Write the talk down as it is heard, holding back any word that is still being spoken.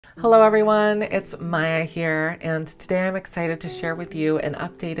Hello everyone, it's Maya here, and today I'm excited to share with you an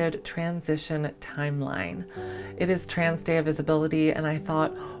updated transition timeline. It is Trans Day of Visibility, and I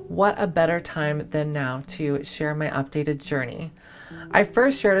thought, what a better time than now to share my updated journey. I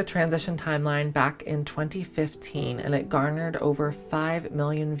first shared a transition timeline back in 2015, and it garnered over 5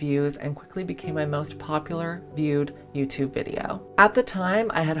 million views and quickly became my most popular viewed YouTube video. At the time,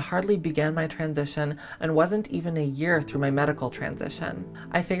 I had hardly begun my transition and wasn't even a year through my medical transition.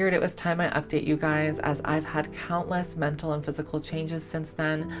 I figured it was time I update you guys, as I've had countless mental and physical changes since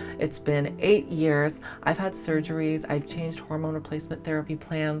then. It's been 8 years, I've had surgeries, I've changed hormone replacement therapy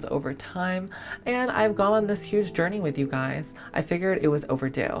plans over time, and I've gone on this huge journey with you guys. I figured it was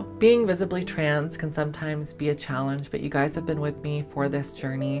overdue. Being visibly trans can sometimes be a challenge, but you guys have been with me for this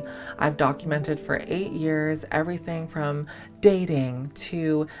journey. I've documented for 8 years everything from dating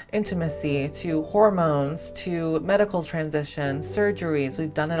to intimacy to hormones to medical transition, surgeries.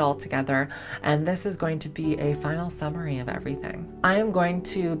 We've done it all together, and this is going to be a final summary of everything. I am going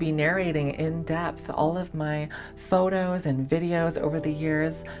to be narrating in depth all of my photos and videos over the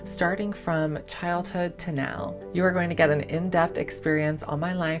years, starting from childhood to now. You are going to get an in-depth experience on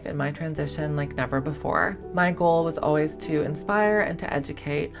my life and my transition like never before. My goal was always to inspire and to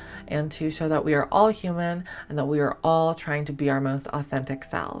educate and to show that we are all human and that we are all trying to be our most authentic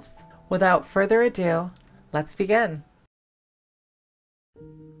selves. Without further ado, let's begin.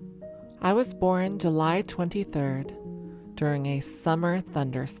 I was born July 23rd during a summer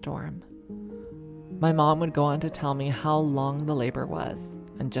thunderstorm. My mom would go on to tell me how long the labor was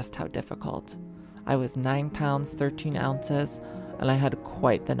and just how difficult. I was 9 pounds 13 ounces and I had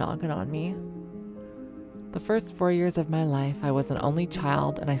quite the noggin on me. The first 4 years of my life, I was an only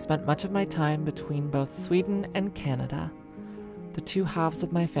child, and I spent much of my time between both Sweden and Canada, the two halves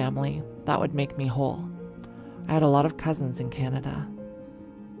of my family that would make me whole. I had a lot of cousins in Canada.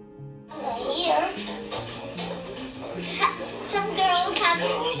 Here, some girls have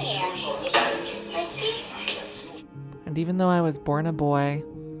long hair. And even though I was born a boy,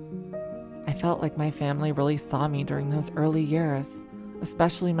 I felt like my family really saw me during those early years,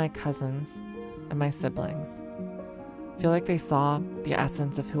 especially my cousins and my siblings. I feel like they saw the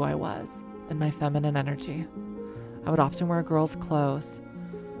essence of who I was and my feminine energy. I would often wear girls' clothes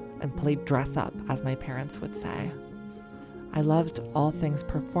and play dress up, as my parents would say. I loved all things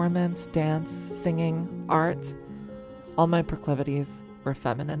performance, dance, singing, art. All my proclivities were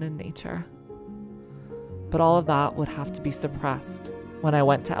feminine in nature. But all of that would have to be suppressed when I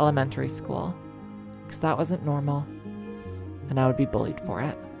went to elementary school, because that wasn't normal, and I would be bullied for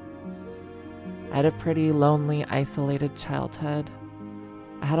it. I had a pretty lonely, isolated childhood.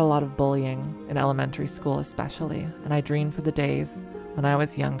 I had a lot of bullying in elementary school especially, and I dreamed for the days when I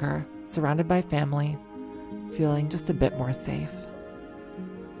was younger, surrounded by family, feeling just a bit more safe.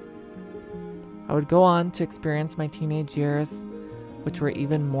 I would go on to experience my teenage years, which were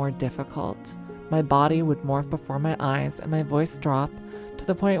even more difficult. My body would morph before my eyes and my voice drop to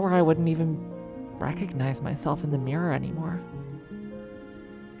the point where I wouldn't even recognize myself in the mirror anymore.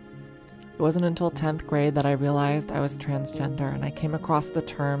 It wasn't until 10th grade that I realized I was transgender, and I came across the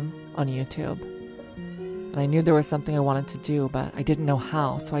term on YouTube. And I knew there was something I wanted to do, but I didn't know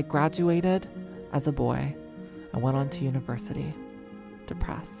how, so I graduated as a boy. I went on to university,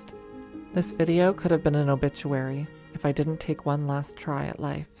 depressed. This video could have been an obituary if I didn't take one last try at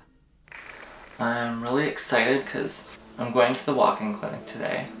life. I'm really excited because I'm going to the walk-in clinic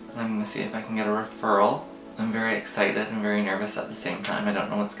today. I'm going to see if I can get a referral. I'm very excited and very nervous at the same time. I don't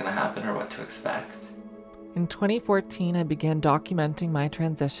know what's going to happen or what to expect. In 2014, I began documenting my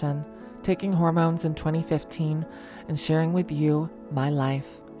transition, taking hormones in 2015, and sharing with you my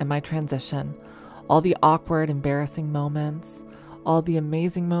life and my transition. All the awkward, embarrassing moments, all the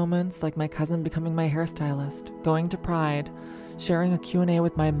amazing moments like my cousin becoming my hairstylist, going to Pride, sharing a Q&A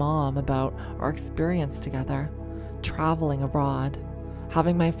with my mom about our experience together, traveling abroad,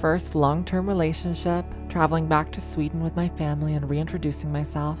 having my first long-term relationship, traveling back to Sweden with my family and reintroducing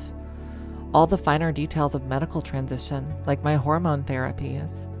myself, all the finer details of medical transition, like my hormone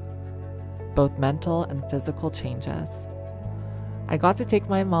therapies, both mental and physical changes. I got to take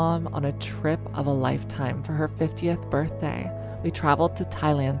my mom on a trip of a lifetime for her 50th birthday. We traveled to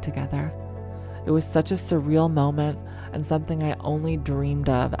Thailand together. It was such a surreal moment and something I only dreamed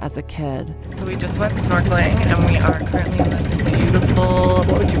of as a kid. So we just went snorkeling and we are currently in this beautiful,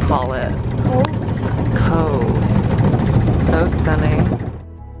 what would you call it? Cove. So stunning.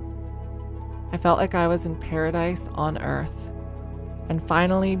 I felt like I was in paradise on earth. And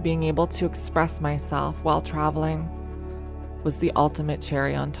finally being able to express myself while traveling was the ultimate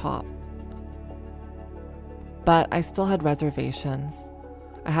cherry on top. But I still had reservations.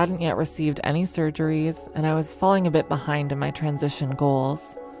 I hadn't yet received any surgeries, and I was falling a bit behind in my transition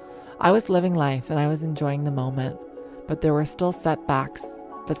goals. I was living life and I was enjoying the moment, but there were still setbacks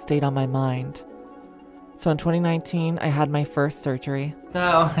that stayed on my mind. So in 2019, I had my first surgery. So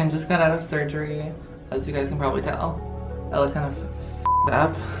I just got out of surgery, as you guys can probably tell. I look kind of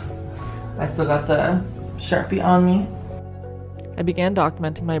up. I still got the Sharpie on me. I began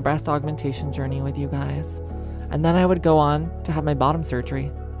documenting my breast augmentation journey with you guys, and then I would go on to have my bottom surgery.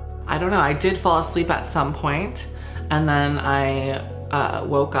 I don't know, I did fall asleep at some point, and then I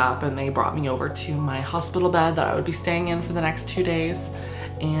woke up and they brought me over to my hospital bed that I would be staying in for the next 2 days.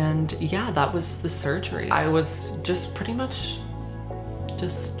 And yeah, that was the surgery. I was just pretty much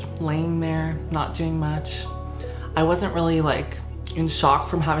just laying there, not doing much. I wasn't really like in shock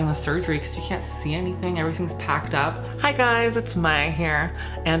from having the surgery because you can't see anything, everything's packed up. Hi guys, it's Maya here,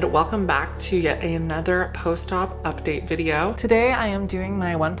 and welcome back to yet another post-op update video. Today I am doing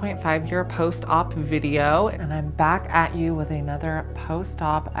my 1.5-year post-op video, and I'm back at you with another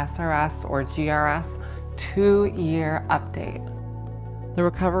post-op SRS or GRS 2-year update. The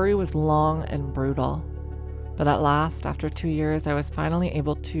recovery was long and brutal, but at last, after 2 years, I was finally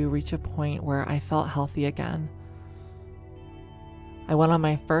able to reach a point where I felt healthy again. I went on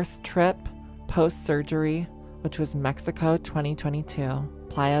my first trip post-surgery, which was Mexico 2022,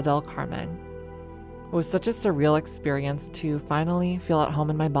 Playa del Carmen. It was such a surreal experience to finally feel at home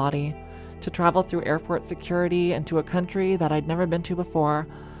in my body, to travel through airport security into a country that I'd never been to before,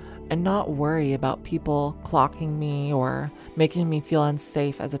 and not worry about people clocking me or making me feel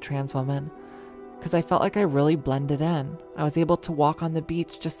unsafe as a trans woman, because I felt like I really blended in. I was able to walk on the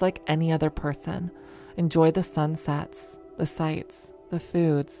beach just like any other person, enjoy the sunsets, the sights, the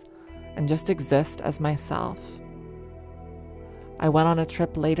foods, and just exist as myself. I went on a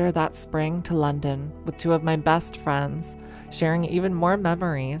trip later that spring to London with 2 of my best friends, sharing even more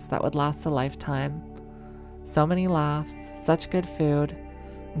memories that would last a lifetime. So many laughs, such good food,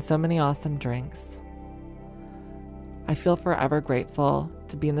 and so many awesome drinks. I feel forever grateful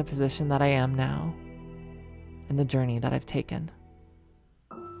to be in the position that I am now and the journey that I've taken.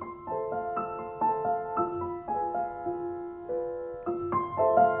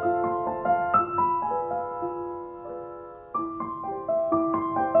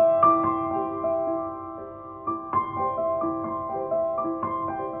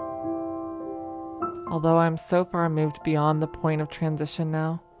 Although I'm so far moved beyond the point of transition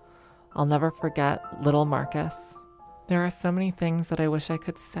now, I'll never forget little Marcus. There are so many things that I wish I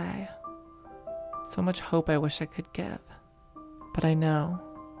could say, so much hope I wish I could give, but I know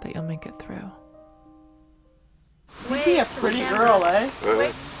that you'll make it through. You'd be a pretty girl, eh?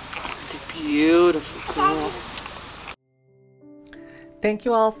 Wait. Beautiful girl. Thank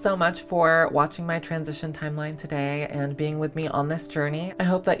you all so much for watching my transition timeline today and being with me on this journey. I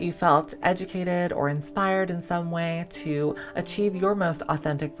hope that you felt educated or inspired in some way to achieve your most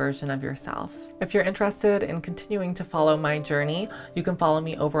authentic version of yourself. If you're interested in continuing to follow my journey, you can follow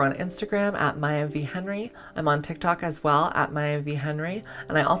me over on Instagram at Maya V. Henry. I'm on TikTok as well at Maya V. Henry,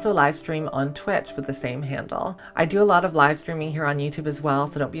 and I also live stream on Twitch with the same handle. I do a lot of live streaming here on YouTube as well,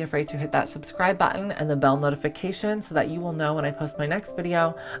 so don't be afraid to hit that subscribe button and the bell notification so that you will know when I post my next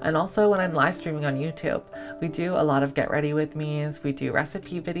video, and also when I'm live streaming on YouTube. We do a lot of get ready with me's, we do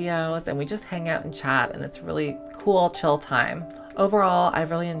recipe videos, and we just hang out and chat, and it's really cool, chill time. Overall,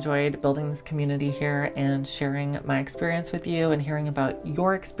 I've really enjoyed building this community here and sharing my experience with you and hearing about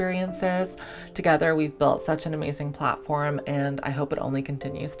your experiences. Together, we've built such an amazing platform, and I hope it only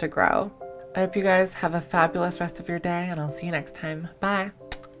continues to grow. I hope you guys have a fabulous rest of your day, and I'll see you next time. Bye!